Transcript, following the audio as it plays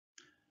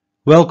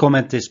Welcome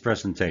at this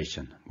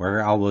presentation,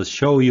 where I will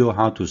show you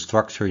how to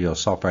structure your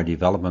software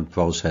development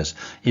process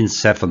in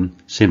 7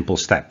 simple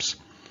steps.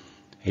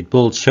 It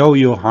will show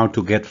you how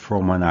to get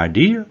from an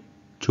idea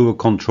to a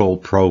control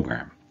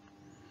program.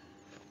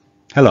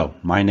 Hello,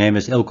 my name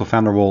is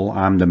Eelco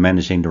I'm the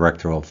Managing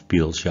Director of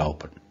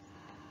PLCopen.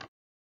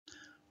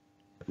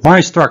 Why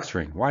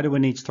structuring? Why do we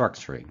need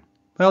structuring?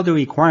 Well, the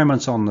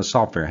requirements on the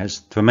software has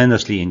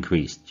tremendously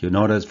increased. You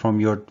know that from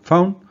your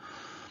phone,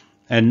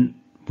 and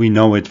we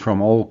know it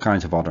from all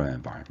kinds of other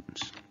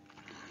environments.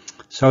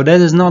 So that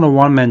is not a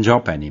one-man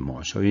job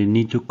anymore. So you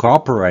need to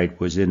cooperate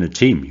within a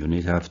team. You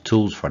need to have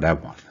tools for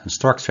that one. And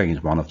structuring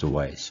is one of the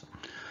ways.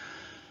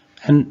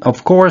 And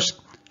of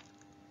course,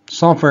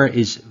 software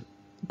is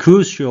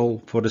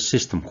crucial for the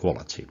system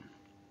quality.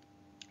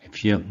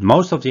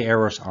 Most of the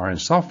errors are in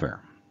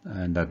software.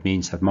 And that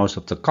means that most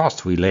of the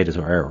costs related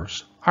to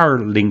errors are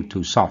linked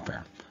to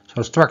software.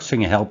 So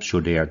structuring helps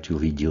you there to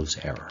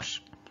reduce errors.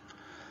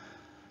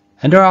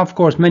 And there are of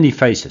course many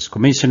phases: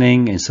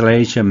 commissioning,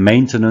 installation,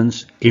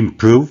 maintenance,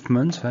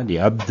 improvement, the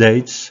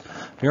updates.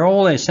 They're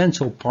all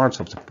essential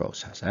parts of the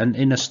process. And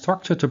in a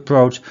structured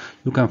approach,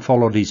 you can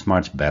follow these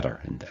much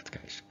better in that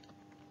case.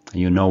 And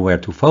you know where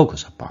to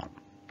focus upon.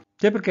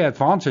 Typical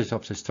advantage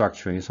of the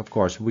structuring is of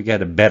course we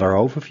get a better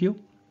overview.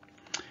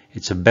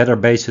 It's a better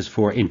basis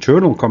for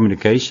internal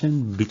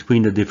communication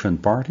between the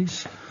different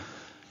parties.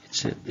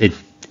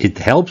 It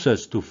helps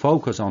us to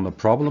focus on the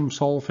problem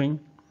solving.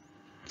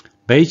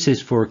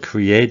 Basis for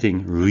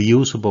creating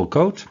reusable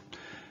code,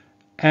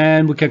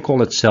 and we can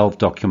call it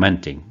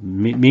self-documenting,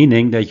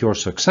 meaning that your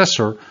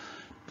successor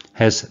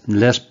has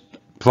less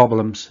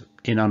problems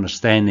in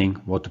understanding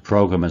what the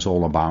program is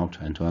all about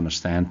and to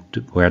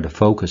understand where the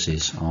focus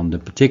is on the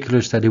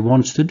particulars that he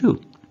wants to do.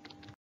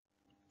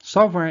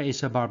 Software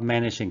is about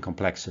managing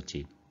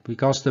complexity,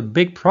 because the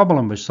big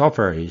problem with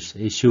software is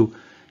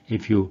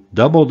if you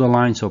double the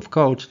lines of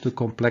code, the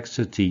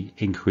complexity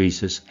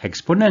increases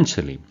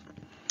exponentially.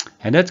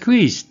 And that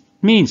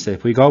means that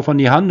if we go from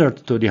the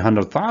 100 to the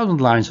 100,000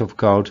 lines of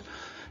code,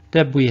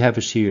 that we have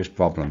a serious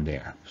problem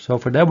there. So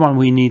for that one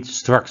we need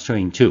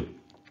structuring too.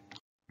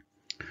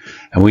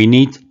 And we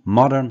need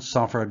modern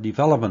software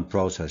development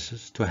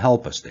processes to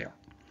help us there.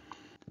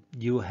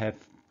 You have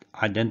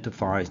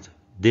identified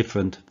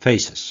different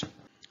phases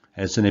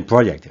as in a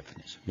project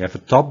definition. You have a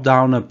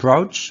top-down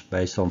approach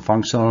based on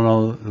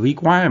functional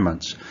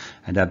requirements,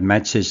 and that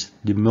matches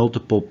the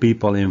multiple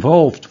people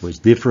involved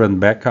with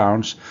different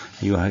backgrounds.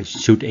 You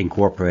should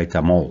incorporate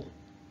them all.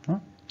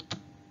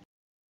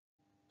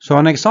 So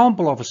an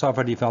example of a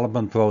software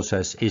development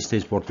process is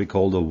this, what we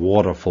call the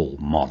waterfall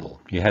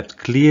model. You have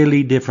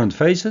clearly different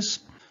phases,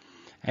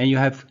 and you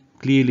have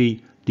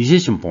clearly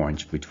decision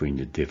points between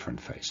the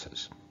different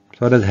phases.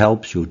 So that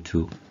helps you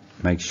to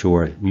make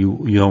sure you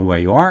know where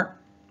you are,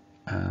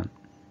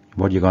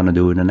 what you're going to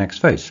do in the next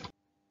phase.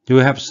 You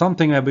have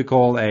something that we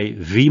call a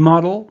V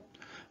model,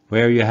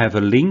 where you have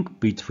a link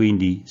between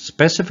the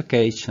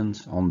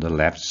specifications on the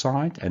left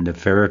side and the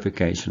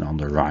verification on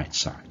the right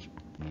side.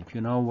 If you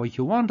know what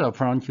you want up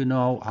front, you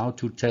know how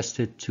to test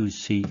it to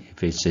see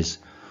if it is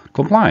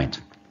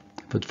compliant,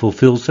 if it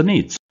fulfills the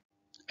needs.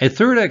 A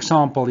third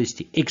example is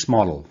the X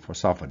model for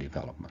software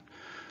development,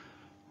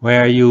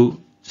 where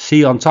you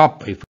see on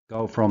top, if we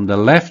go from the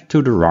left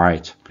to the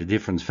right, the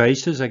different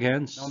phases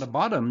again. On the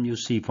bottom you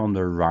see from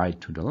the right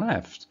to the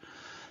left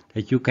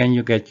that you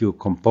get your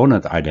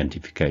component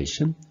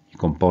identification, your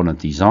component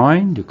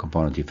design, your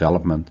component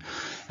development,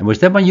 and with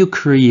that one you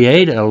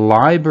create a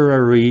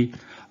library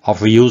of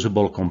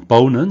reusable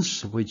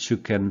components which you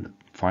can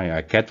via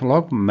a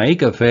catalog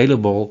make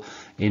available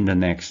in the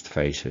next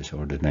phases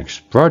or the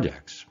next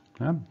projects.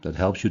 That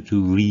helps you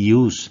to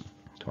reuse,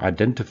 to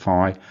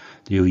identify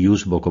the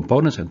reusable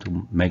components and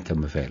to make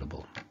them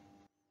available.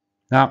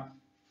 Now,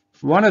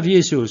 one of the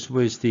issues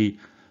with the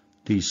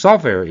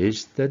software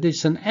is that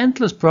it's an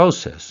endless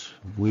process.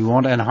 We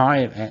want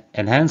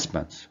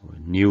enhancements,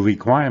 new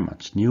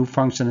requirements, new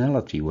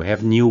functionality. We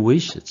have new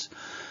wishes.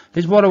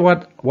 It's what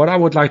I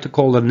would like to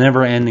call the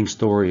never-ending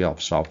story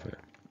of software.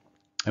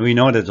 And we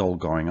know that's all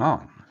going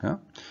on.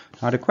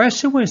 Now the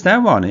question with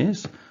that one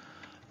is,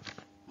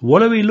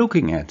 what are we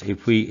looking at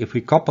if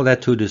we couple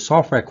that to the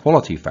software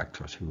quality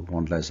factors? We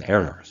want less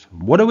errors.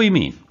 What do we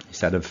mean?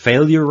 Is that a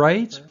failure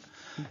rate?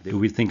 Do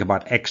we think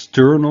about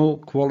external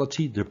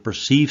quality, the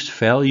perceived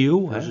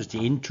value versus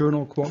the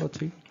internal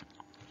quality?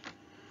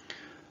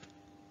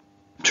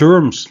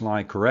 Terms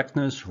like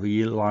correctness,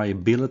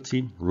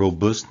 reliability,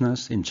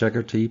 robustness,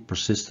 integrity,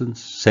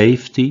 persistence,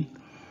 safety.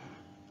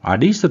 Are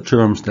these the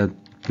terms that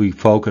we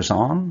focus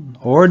on?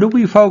 Or do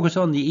we focus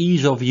on the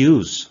ease of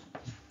use?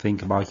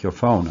 Think about your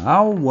phone.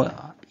 How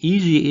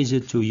easy is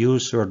it to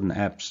use certain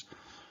apps?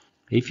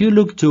 If you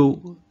look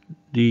to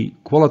the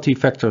quality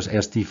factors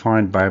as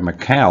defined by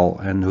McCall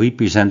and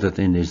represented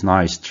in this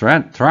nice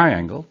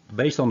triangle,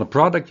 based on the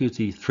product you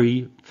see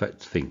 3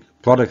 things: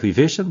 product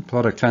revision,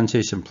 product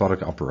transition,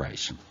 product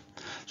operation.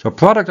 So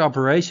product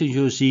operation,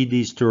 you see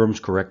these terms: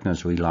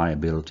 correctness,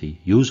 reliability,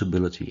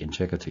 usability,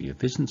 integrity,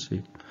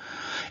 efficiency.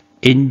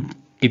 In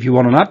If you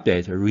want an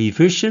update, a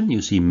revision,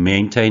 you see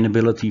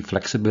maintainability,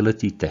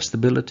 flexibility,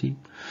 testability.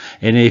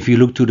 And if you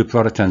look to the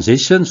product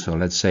transition, so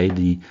let's say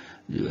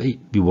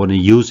you want to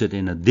use it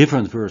in a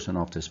different version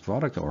of this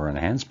product or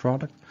enhanced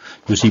product,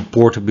 you see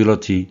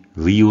portability,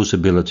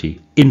 reusability,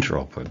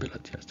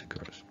 interoperability as the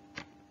curse.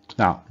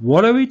 Now,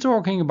 what are we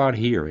talking about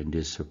here in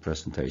this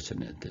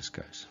presentation in this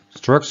case?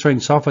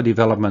 Structuring software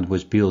development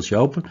with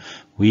PLCopen,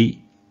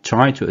 we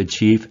try to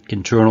achieve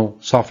internal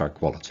software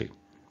quality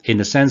in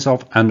the sense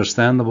of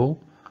understandable,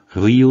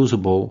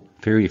 reusable,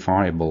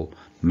 verifiable,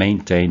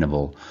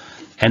 maintainable,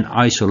 and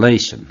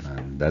isolation.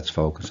 And that's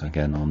focused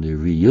again on the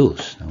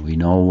reuse. And we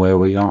know where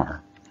we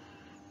are,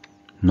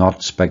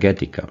 not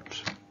spaghetti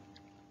codes.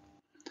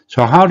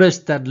 So how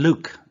does that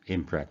look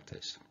in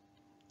practice?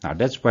 Now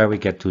that's where we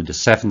get to the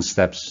 7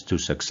 steps to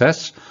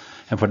success.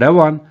 And for that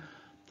one,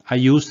 I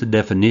use the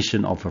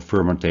definition of a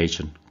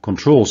fermentation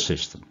control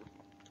system.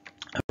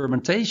 A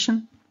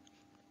fermentation,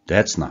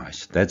 that's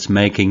nice. That's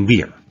making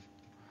beer.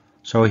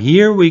 So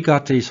here we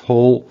got this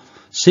whole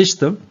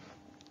system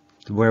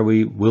where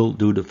we will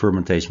do the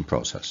fermentation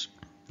process.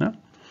 Yeah?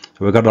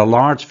 So we got a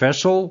large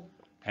vessel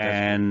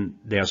and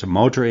there's a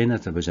motor in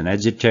it. There is an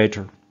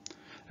agitator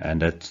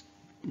and that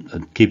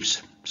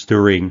keeps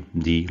stirring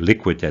the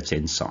liquid that's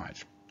inside.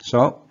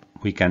 So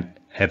we can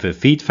have a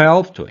feed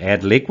valve to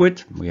add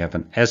liquid. We have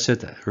an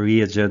acid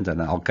reagent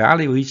and an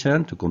alkali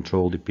reagent to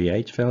control the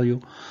pH value.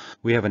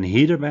 We have a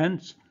heater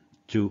band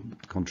to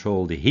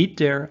control the heat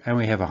there, and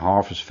we have a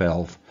harvest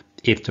valve.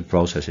 If the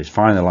process is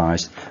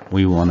finalized,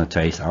 we want to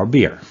taste our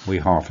beer. We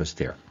harvest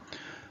there.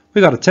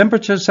 We got a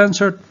temperature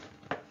sensor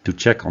to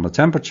check on the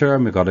temperature,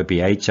 and we got a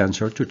pH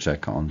sensor to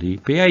check on the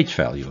pH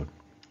value.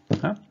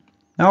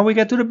 Now we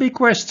get to the big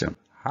question.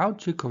 How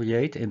to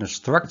create in a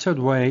structured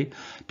way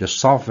the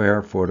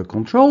software for the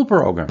control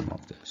program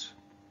of this.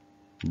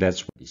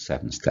 That's where the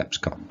 7 steps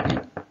come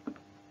in.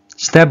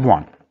 Step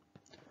 1.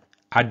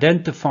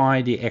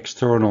 Identify the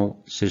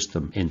external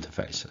system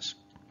interfaces.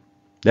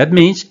 That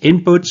means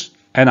inputs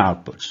and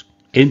outputs.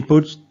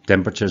 Inputs,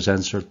 temperature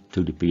sensor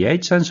to the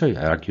pH sensor,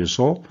 like you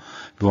saw.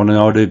 We want to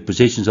know the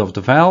positions of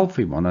the valve.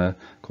 We want to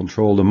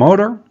control the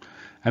motor.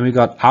 And we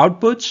got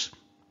outputs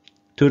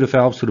to the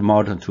valves, to the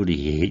motor, and to the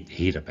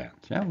heater band.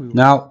 Yeah,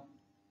 now,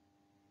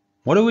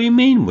 what do we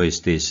mean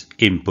with this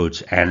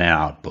inputs and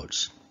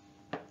outputs?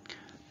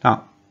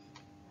 Now,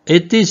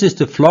 this is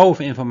the flow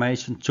of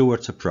information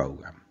towards a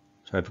program.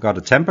 So if you've got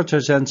a temperature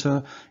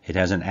sensor, it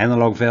has an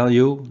analog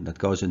value that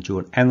goes into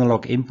an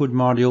analog input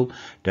module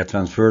that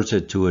transfers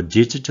it to a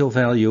digital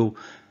value.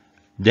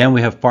 Then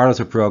we have part of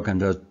the program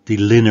that the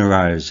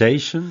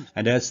linearization,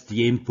 and that's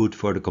the input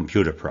for the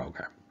computer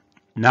program.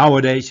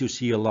 Nowadays you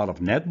see a lot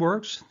of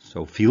networks,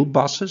 so field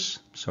buses.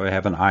 So you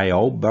have an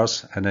I/O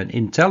bus and an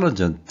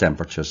intelligent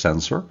temperature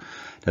sensor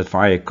that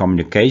via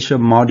communication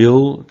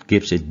module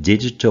gives a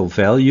digital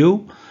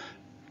value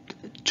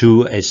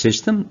to a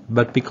system.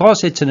 But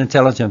because it's an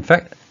intelligent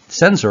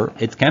sensor,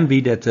 it can be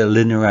that the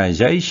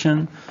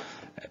linearization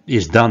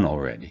is done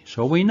already.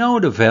 So we know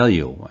the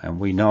value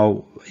and we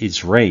know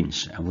its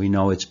range and we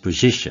know its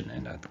position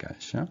in that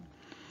case. Yeah?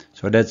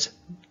 So that's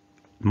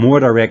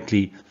more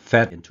directly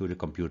fed into the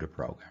computer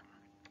program.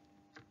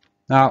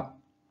 Now,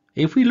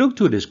 if we look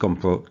to this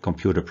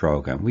computer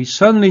program, we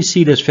suddenly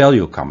see this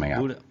value coming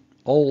out.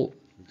 All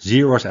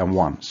zeros and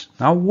ones.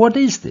 Now, what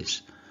is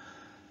this?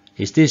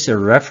 Is this a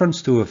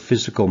reference to a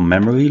physical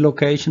memory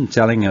location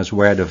telling us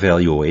where the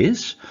value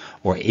is?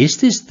 Or is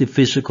this the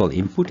physical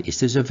input?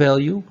 Is this a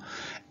value?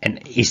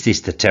 And is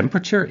this the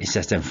temperature? Is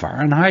that in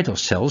Fahrenheit or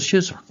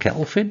Celsius or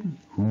Kelvin?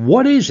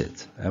 What is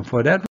it? And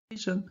for that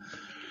reason,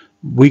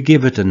 we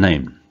give it a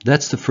name.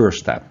 That's the first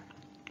step.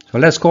 So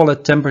let's call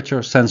it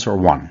temperature sensor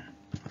 1.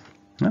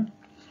 Yeah?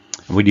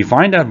 We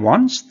define that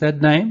once,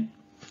 that name,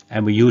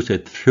 and we use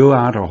it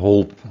throughout our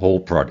whole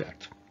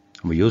project.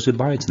 We use it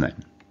by its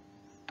name.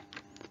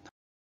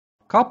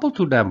 Coupled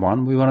to that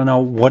one, we want to know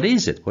what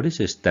is it? What is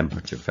this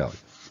temperature value?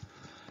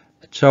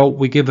 So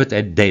we give it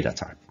a data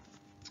type.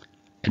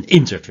 An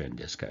integer in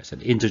this case.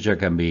 An integer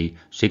can be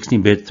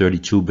 16-bit,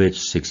 32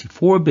 bits,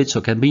 64 bits, so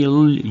it can be a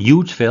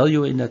huge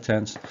value in that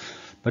sense.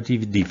 But we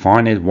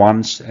define it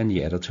once and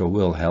the editor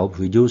will help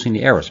reducing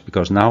the errors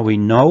because now we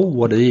know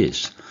what it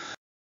is.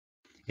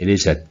 It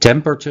is a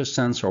temperature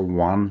sensor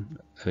 1,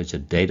 it's a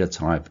data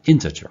type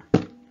integer.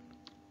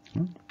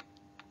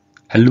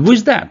 And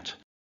with that,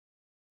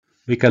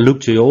 we can look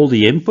to all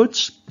the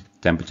inputs.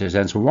 Temperature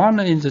sensor 1,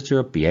 an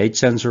integer, pH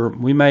sensor,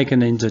 we make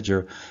an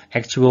integer,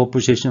 actual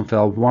position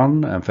valve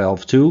 1 and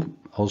valve 2,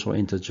 also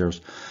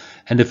integers.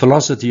 And the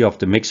velocity of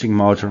the mixing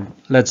motor,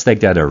 let's take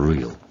that a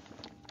real.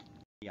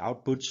 The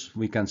outputs,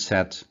 we can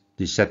set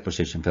the set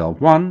position valve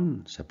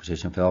 1, set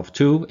position valve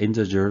 2,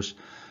 integers,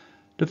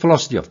 the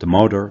velocity of the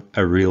motor,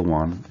 a real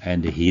one,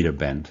 and the heater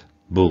band,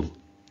 bool.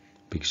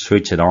 We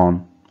switch it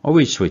on or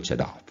we switch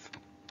it off.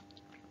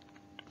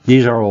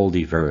 These are all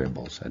the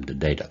variables and the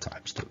data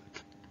types to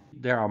it.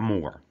 There are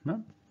more.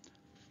 No?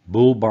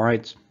 Bool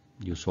byte,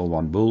 you saw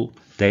one bool.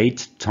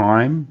 Date,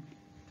 time,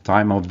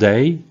 time of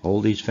day,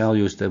 all these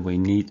values that we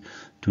need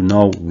to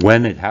know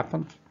when it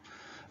happened.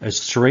 a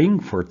string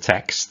for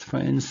text, for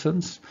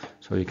instance.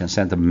 So you can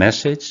send a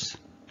message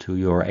to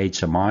your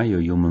HMI,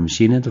 your human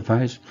machine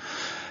interface.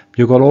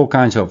 You've got all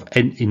kinds of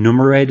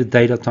enumerated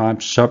data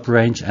types,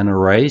 subrange and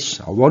arrays.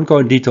 I won't go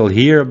in detail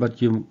here,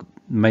 but you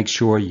make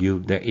sure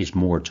there is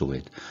more to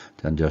it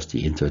than just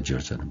the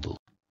integers and the bool.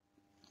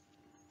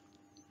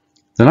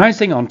 The nice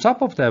thing on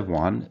top of that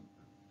one,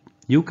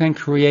 you can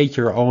create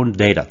your own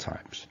data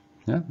types.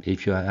 Yeah?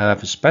 If you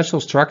have a special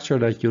structure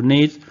that you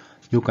need,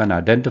 you can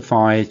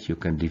identify it, you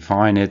can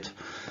define it,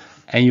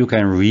 and you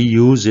can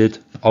reuse it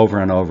over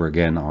and over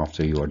again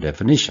after your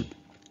definition.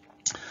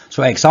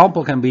 So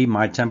example can be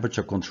my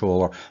temperature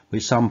controller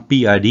with some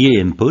PID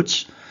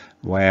inputs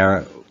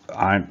where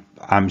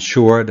I'm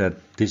sure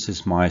that this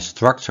is my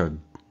structure.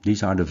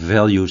 These are the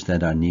values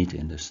that I need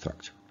in the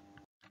structure.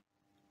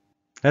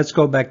 Let's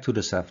go back to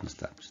the 7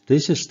 steps.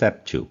 This is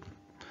step 2.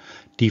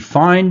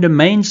 Define the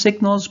main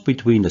signals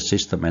between the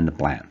system and the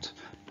plant.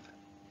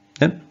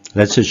 Then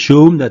let's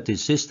assume that the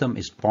system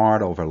is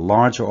part of a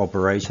larger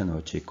operation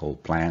which we call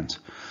plant.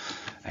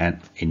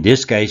 And in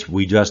this case,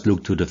 we just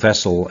look to the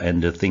vessel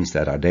and the things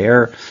that are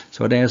there.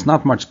 So there's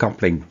not much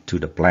coupling to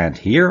the plant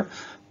here.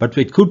 But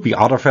it could be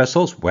other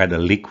vessels where the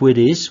liquid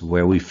is,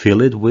 where we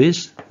fill it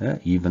with,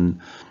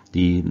 even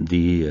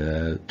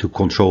to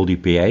control the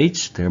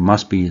pH. There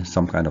must be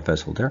some kind of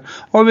vessel there.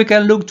 Or we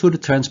can look to the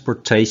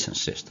transportation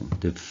system,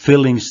 the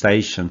filling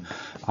station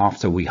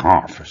after we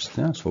harvest.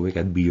 So we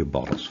get beer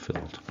bottles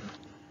filled.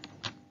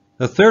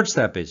 The third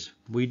step is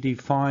we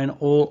define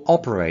all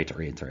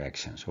operator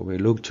interactions. So we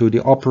look to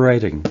the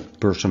operating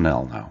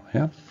personnel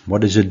now.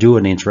 What does it do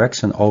in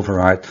interaction,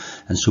 override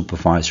and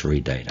supervisory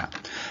data?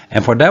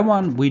 And for that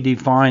one, we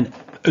define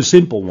a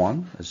simple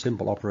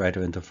operator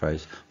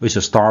interface with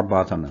a start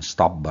button, a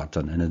stop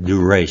button and a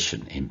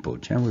duration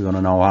input. We want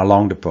to know how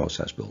long the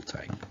process will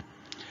take.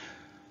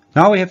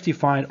 Now we have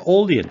defined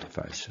all the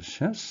interfaces.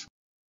 Yes?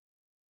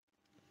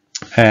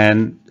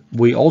 And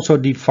we also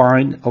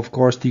define, of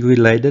course, the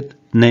related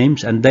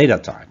names and data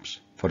types.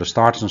 For the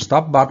start and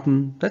stop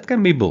button, that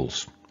can be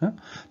bools.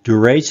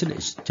 Duration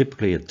is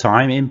typically a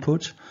time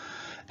input.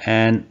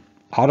 And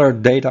other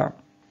data,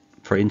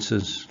 for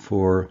instance,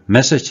 for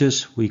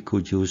messages, we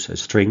could use a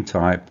string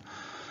type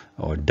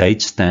or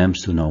date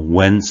stamps to know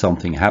when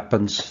something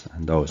happens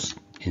and those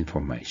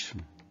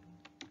information.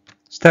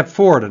 Step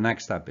 4, the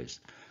next step is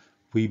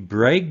we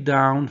break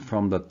down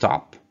from the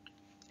top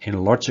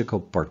in logical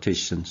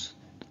partitions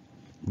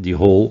the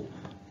whole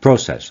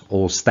process,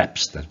 all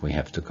steps that we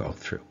have to go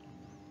through.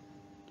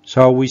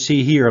 So we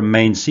see here a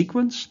main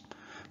sequence: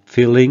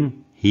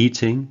 filling,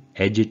 heating,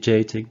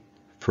 agitating,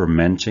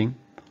 fermenting,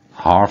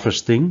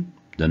 harvesting,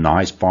 the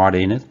nice part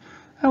in it,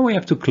 and we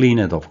have to clean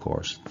it, of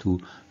course, to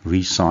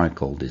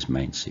recycle this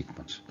main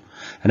sequence.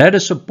 And that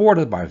is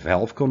supported by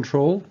valve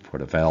control for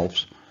the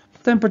valves,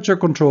 temperature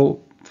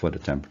control for the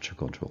temperature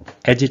control,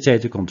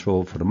 agitator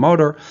control for the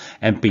motor,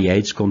 and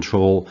pH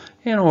control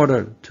in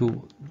order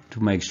to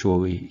make sure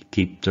we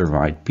keep the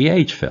right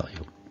pH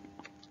value.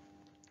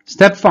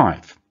 Step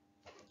 5.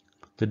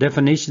 The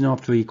definition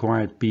of the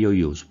required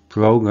POUs,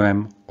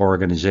 program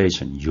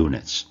organization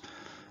units.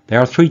 There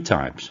are 3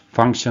 types: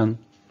 function,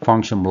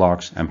 function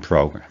blocks and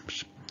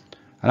programs.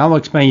 And I will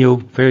explain you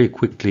very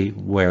quickly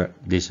where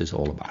this is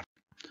all about.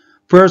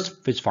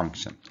 First is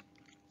function.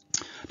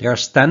 There are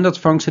standard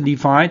functions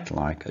defined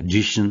like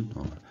addition,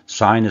 or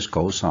sinus,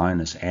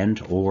 cosinus,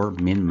 and, or,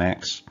 min,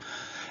 max.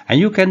 And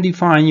you can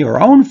define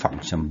your own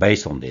function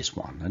based on this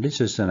one. And this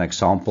is an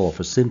example of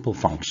a simple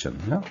function.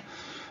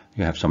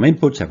 You have some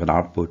inputs, have an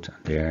output,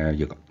 there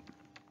you go.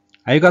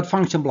 And you got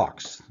function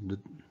blocks.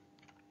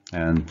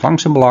 And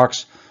function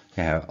blocks,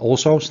 you have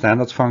also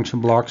standard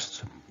function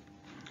blocks,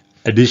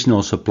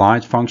 additional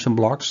supplied function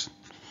blocks.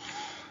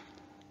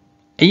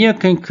 And you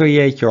can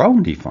create your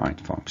own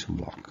defined function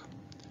block.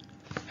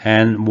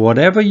 And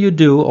whatever you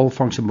do, all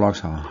function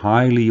blocks are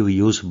highly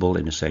reusable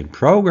in the same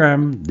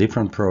program,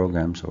 different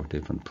programs or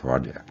different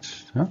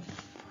projects.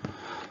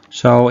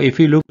 So if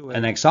you look at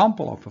an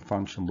example of a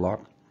function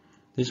block,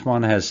 this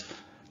one has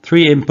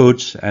 3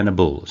 inputs and a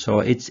bool.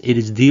 So it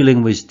is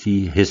dealing with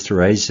the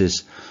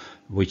hysteresis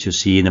which you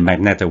see in the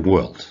magnetic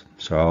world.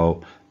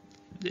 So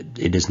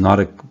it is not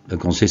a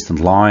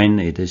consistent line,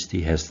 it is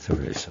the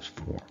hysteresis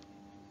form.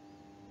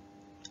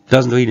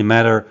 Doesn't really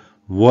matter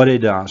what it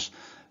does.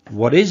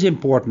 What is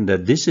important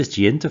that this is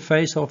the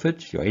interface of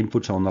it, your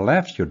inputs on the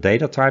left, your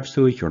data types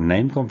to it, your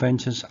name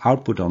conventions,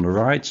 output on the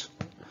right.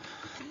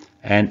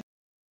 And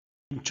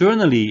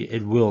internally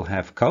it will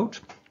have code,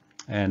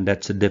 and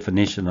that's a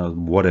definition of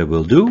what it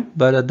will do,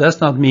 but it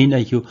does not mean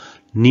that you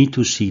need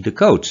to see the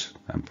code.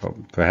 And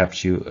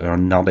perhaps you are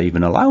not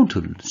even allowed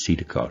to see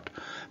the code,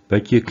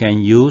 but you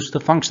can use the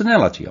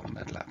functionality on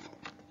that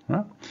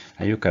level.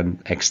 And you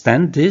can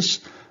extend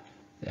this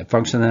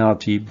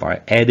functionality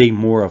by adding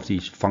more of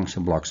these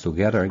function blocks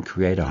together and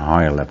create a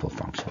higher level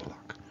function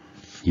block.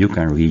 You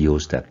can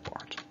reuse that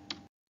part.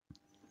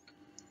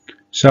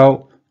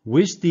 So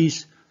with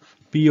these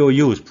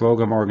POUs,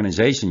 program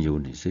organization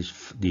units,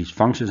 these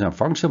functions and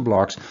function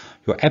blocks,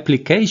 your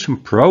application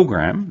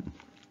program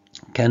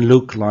can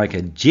look like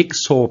a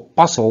jigsaw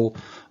puzzle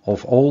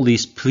of all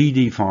these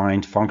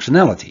predefined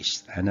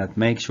functionalities, and that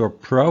makes your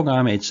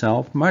program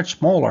itself much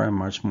smaller and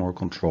much more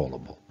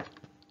controllable.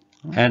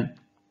 And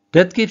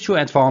that gives you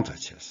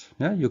advantages.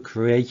 Yeah? You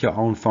create your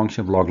own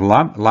function block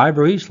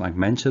libraries, like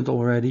mentioned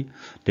already.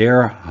 They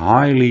are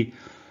highly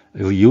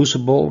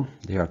reusable,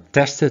 they are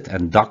tested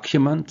and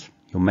documented.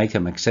 You make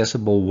them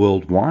accessible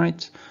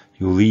worldwide.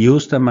 You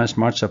reuse them as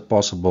much as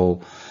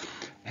possible,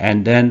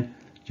 and then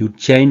you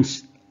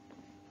change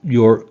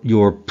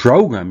your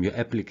program, your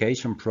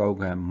application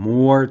program,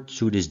 more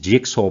to this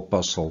jigsaw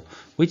puzzle,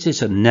 which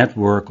is a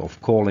network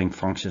of calling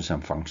functions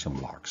and function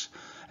blocks.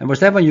 And with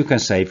that one you can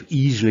save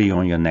easily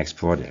on your next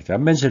project. I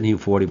mentioned here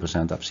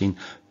 40%, I've seen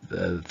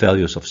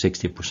values of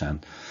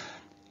 60%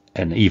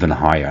 and even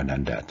higher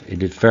than that.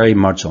 It is very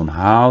much on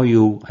how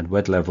you, at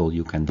what level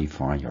you can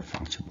define your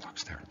function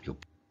blocks there.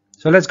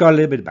 So let's go a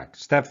little bit back.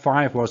 Step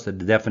 5 was the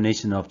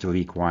definition of the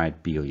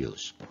required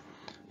PLUs.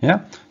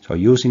 Yeah, so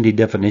using the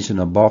definition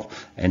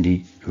above and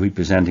the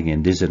representing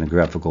in this in a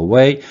graphical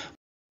way, we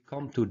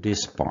come to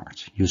this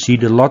part. You see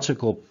the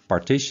logical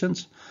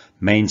partitions,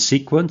 main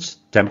sequence,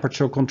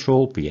 temperature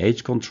control,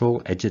 pH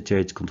control,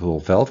 agitate control,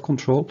 valve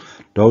control.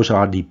 Those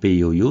are the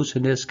PLUs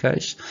in this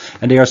case,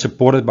 and they are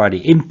supported by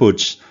the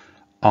inputs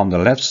on the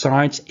left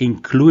side,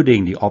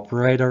 including the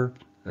operator,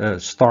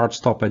 start,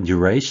 stop, and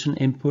duration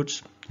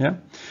inputs. Yeah,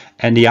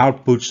 and the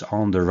outputs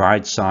on the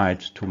right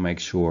side to make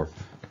sure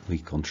we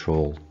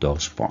control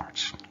those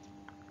parts.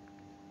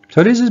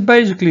 So this is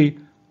basically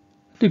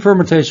the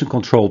fermentation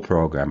control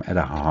program at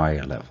a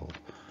higher level.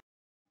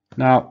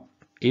 Now,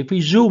 if we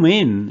zoom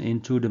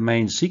into the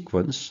main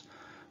sequence,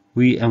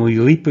 we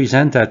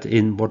represent that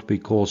in what we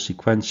call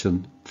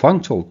sequential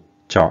functional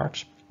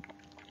charts.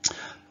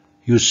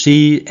 You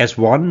see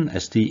S1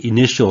 as the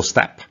initial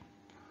step,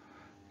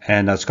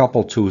 and that's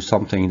coupled to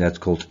something that's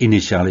called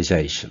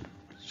initialization.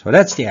 So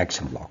that's the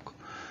action block.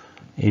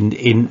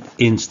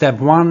 In step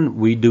 1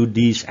 we do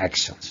these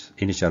actions,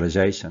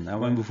 initialization. Now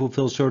when we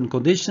fulfill certain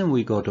conditions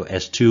we go to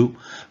S2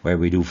 where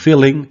we do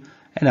filling,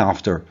 and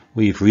after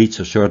we've reached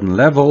a certain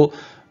level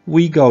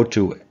we go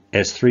to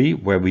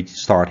S3 where we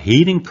start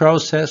heating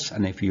process,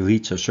 and if we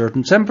reach a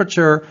certain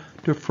temperature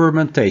the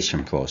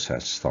fermentation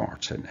process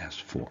starts in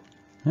S4.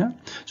 Yeah?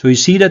 So you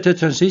see that the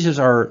transitions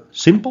are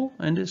simple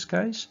in this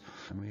case,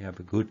 and we have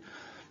a good,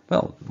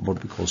 well,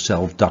 what we call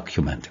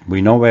self-documenting.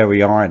 We know where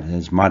we are, and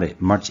it's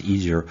much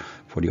easier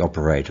for the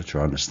operator to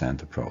understand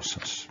the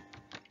process.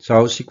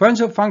 So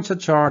sequential function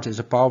chart is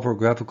a powerful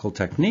graphical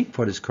technique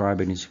for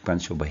describing the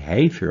sequential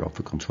behavior of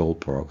a control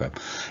program.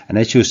 And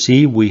as you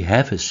see, we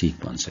have a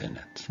sequence in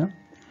it. Yeah?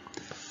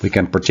 We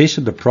can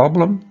partition the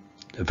problem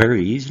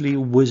very easily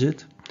with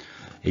it.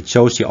 It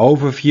shows the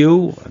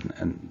overview,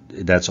 and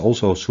that's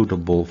also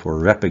suitable for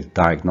rapid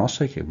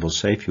diagnostic. It will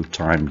save you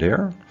time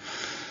there.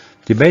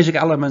 The basic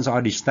elements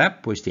are the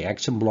step with the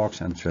action blocks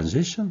and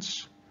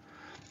transitions,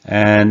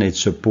 and it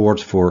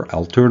supports for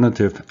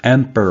alternative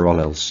and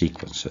parallel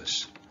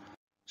sequences.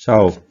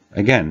 So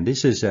again,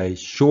 this is a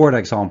short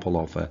example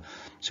of a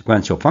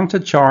sequential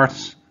function chart,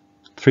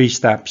 3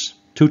 steps,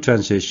 2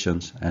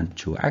 transitions and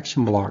 2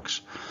 action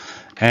blocks,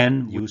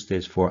 and use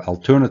this for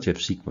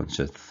alternative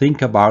sequences.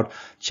 Think about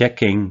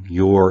checking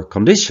your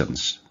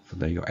conditions,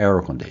 your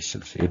error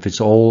conditions, if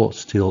it's all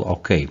still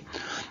okay.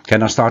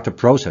 Can I start the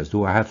process?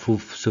 Do I have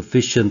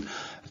sufficient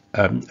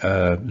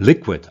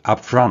liquid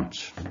up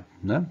front?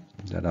 No?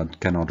 That I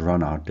cannot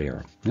run out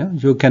there. Yeah?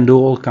 You can do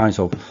all kinds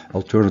of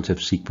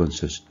alternative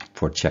sequences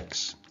for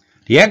checks.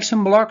 The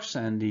action blocks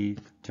and the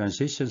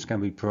transitions can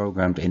be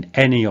programmed in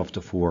any of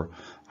the 4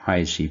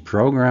 IC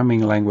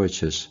programming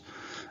languages,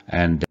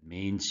 and that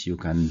means you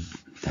can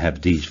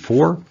have these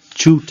 4,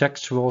 2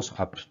 textuals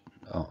up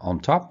on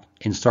top,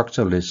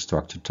 instructor list,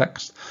 structure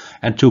text,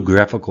 and 2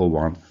 graphical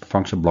one,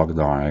 function block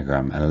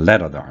diagram and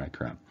ladder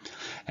diagram.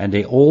 And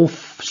they all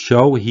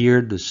show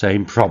here the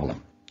same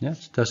problem.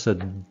 Yes, just a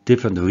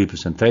different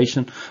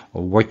representation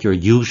of what you're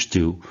used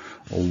to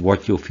or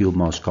what you feel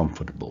most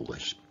comfortable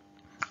with,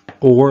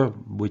 or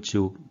which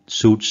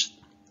suits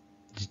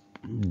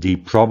the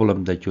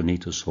problem that you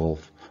need to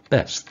solve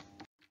best.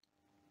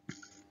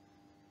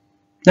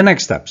 The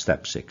next step,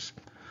 step 6.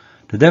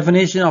 The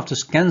definition of the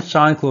scan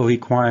cycle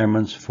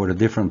requirements for the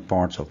different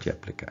parts of the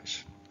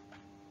application.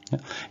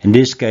 In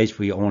this case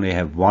we only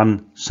have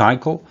 1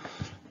 cycle.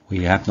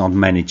 We have not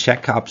many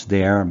checkups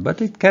there, but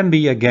it can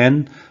be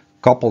again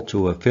coupled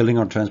to a filling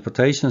or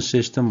transportation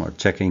system, or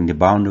checking the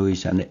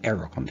boundaries and the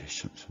error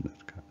conditions in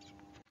that case.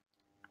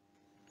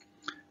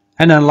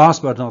 And then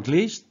last but not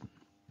least,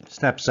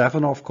 step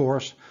 7 of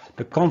course,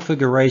 the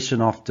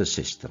configuration of the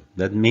system.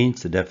 That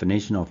means the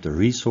definition of the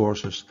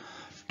resources,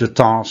 the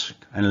task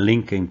and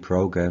linking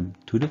program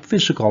to the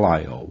physical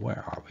I/O.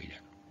 Where are we there?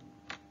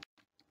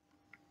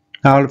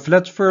 Now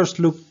let's first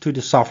look to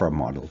the software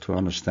model to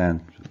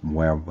understand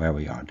where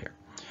we are there.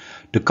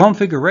 The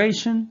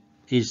configuration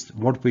is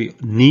what we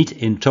need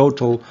in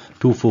total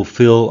to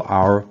fulfill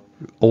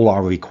all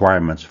our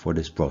requirements for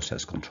this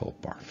process control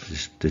part,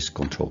 this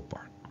control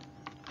part.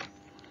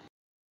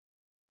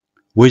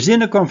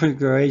 Within a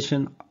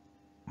configuration,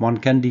 one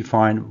can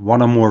define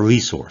one or more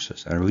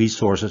resources, and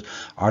resources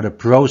are the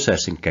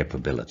processing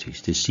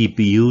capabilities, the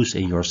CPUs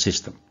in your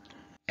system.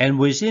 And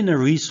within a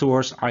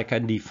resource, I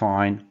can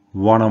define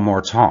one or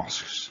more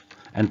tasks.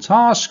 And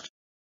tasks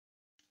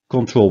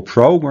control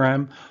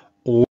program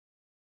or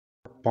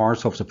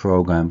parts of the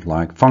program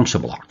like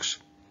function blocks,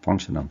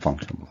 function and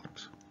function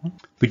blocks.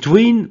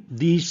 Between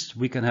these,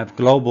 we can have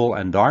global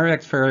and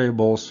direct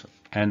variables,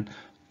 and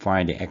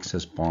via the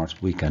access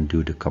parts, we can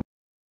do the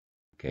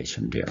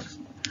communication there.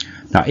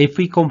 Now, if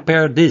we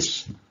compare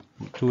this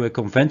to a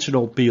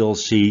conventional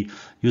PLC,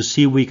 you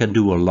see we can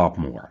do a lot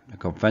more. A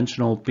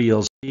conventional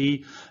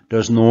PLC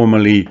does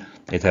normally,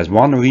 it has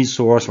one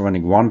resource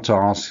running one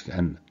task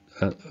and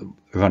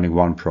running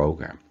one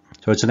program.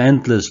 So it's an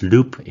endless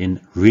loop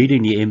in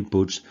reading the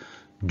inputs,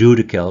 do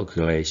the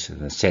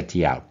calculations and set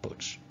the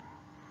outputs.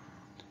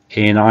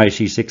 In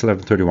IEC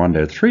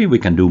 61131-3 we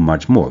can do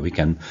much more. We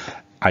can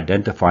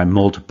identify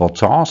multiple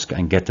tasks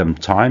and get them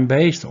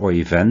time-based or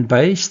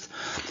event-based,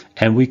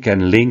 and we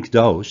can link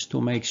those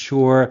to make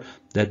sure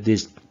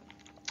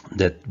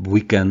that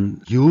we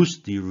can use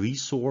the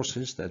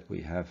resources that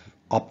we have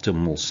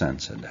optimal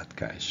sense in that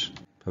case.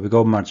 So we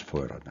go much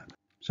further than that.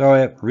 So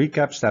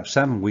recap step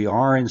 7. We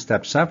are in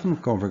step 7,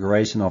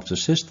 configuration of the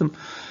system.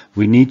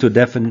 We need to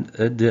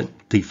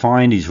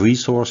define these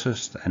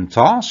resources and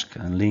tasks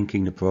and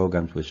linking the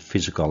programs with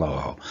physical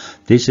I/O.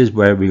 This is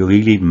where we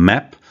really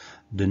map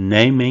the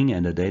naming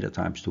and the data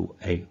types to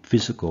a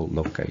physical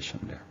location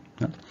there.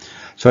 Yeah.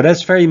 So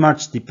that's very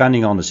much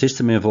depending on the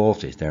system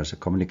involved, if there's a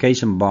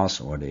communication bus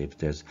or if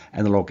there's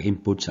analog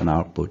inputs and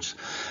outputs.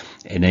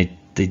 And it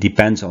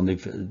depends on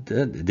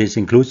this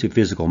includes the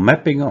physical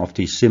mapping of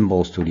these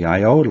symbols to the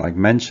I/O, like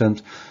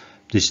mentioned,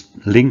 this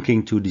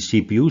linking to the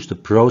CPUs, the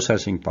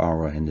processing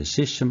power in the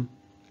system,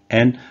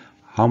 and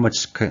how much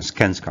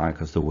scan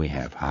cycles do we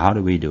have? How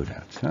do we do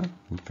that? Yeah?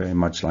 Very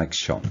much like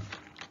shown.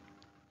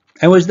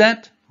 And with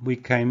that, we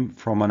came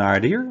from an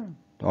idea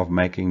of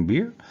making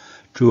beer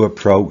to a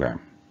program.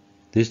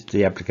 This is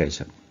the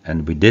application,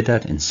 and we did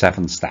that in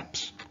 7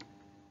 steps.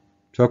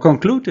 So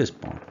conclude this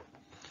part.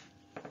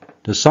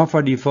 The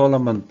software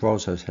development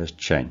process has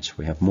changed.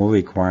 We have more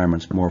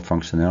requirements, more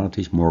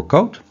functionalities, more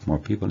code, more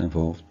people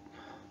involved,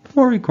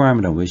 more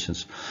requirement and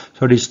wishes.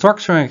 So the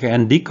structuring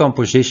and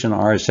decomposition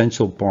are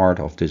essential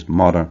part of this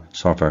modern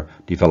software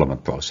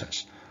development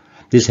process.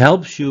 This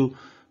helps you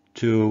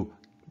to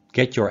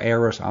get your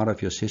errors out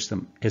of your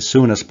system as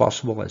soon as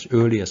possible, as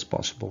early as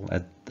possible,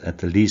 at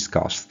the least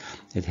cost.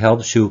 It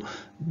helps you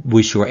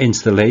with your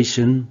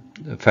installation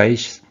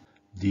phase.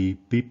 The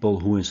people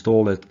who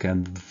install it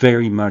can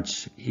very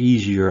much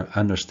easier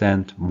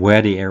understand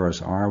where the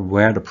errors are,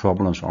 where the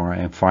problems are,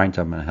 and find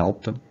them and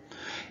help them.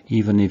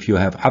 Even if you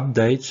have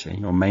updates and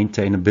your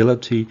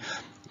maintainability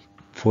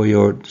for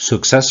your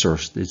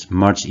successors, it's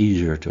much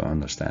easier to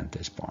understand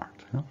this part.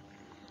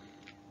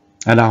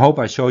 And I hope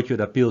I showed you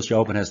that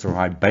PLCopen has the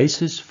right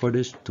basis for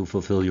this to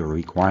fulfill your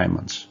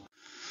requirements.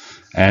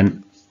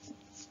 And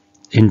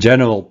in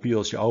general,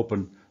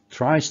 PLCopen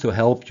tries to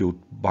help you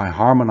by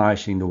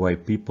harmonizing the way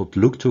people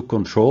look to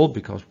control,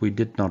 because we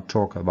did not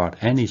talk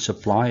about any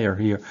supplier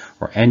here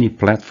or any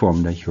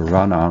platform that you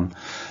run on.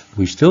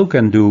 We still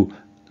can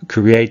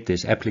create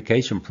this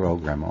application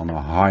program on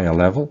a higher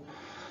level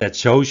that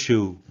shows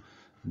you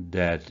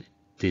that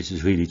this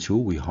is really true.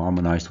 We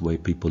harmonize the way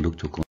people look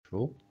to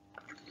control.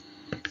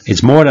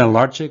 It's more than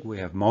logic. We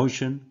have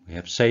motion, we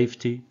have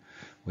safety,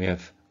 we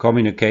have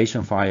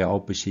communication via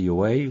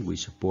OpenCUA, we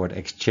support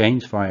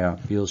exchange via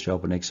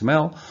PLCopen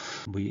XML,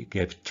 we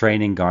give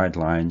training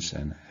guidelines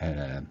and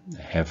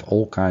have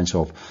all kinds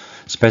of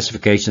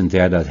specifications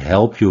there that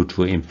help you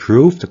to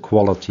improve the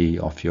quality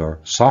of your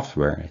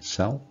software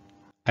itself.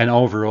 And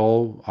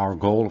overall, our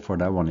goal for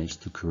that one is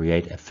to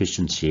create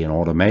efficiency and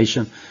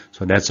automation.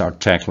 So that's our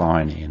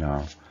tagline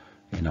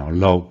in our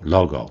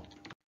logo.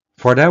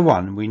 For that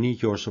one, we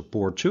need your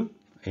support too,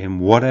 in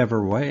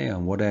whatever way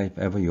and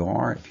whatever you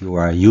are. If you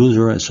are a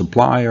user, a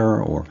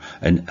supplier, or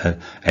an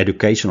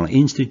educational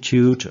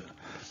institute,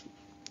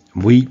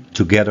 we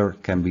together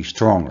can be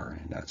stronger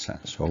in that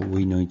sense. So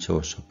we need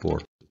your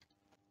support.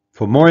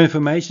 For more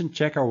information,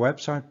 check our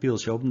website,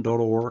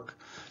 plcopen.org.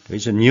 There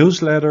is a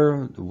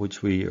newsletter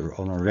which we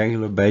on a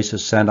regular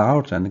basis send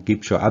out, and it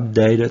keeps you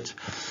updated.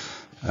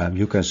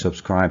 You can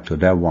subscribe to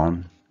that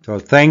one. So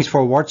thanks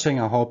for watching.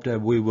 I hope that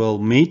we will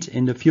meet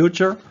in the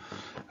future.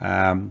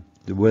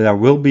 There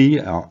will be,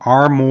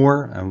 are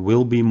more and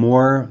will be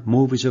more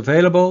movies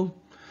available.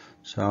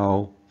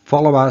 So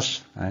follow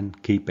us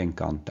and keep in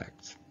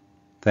contact.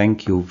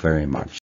 Thank you very much.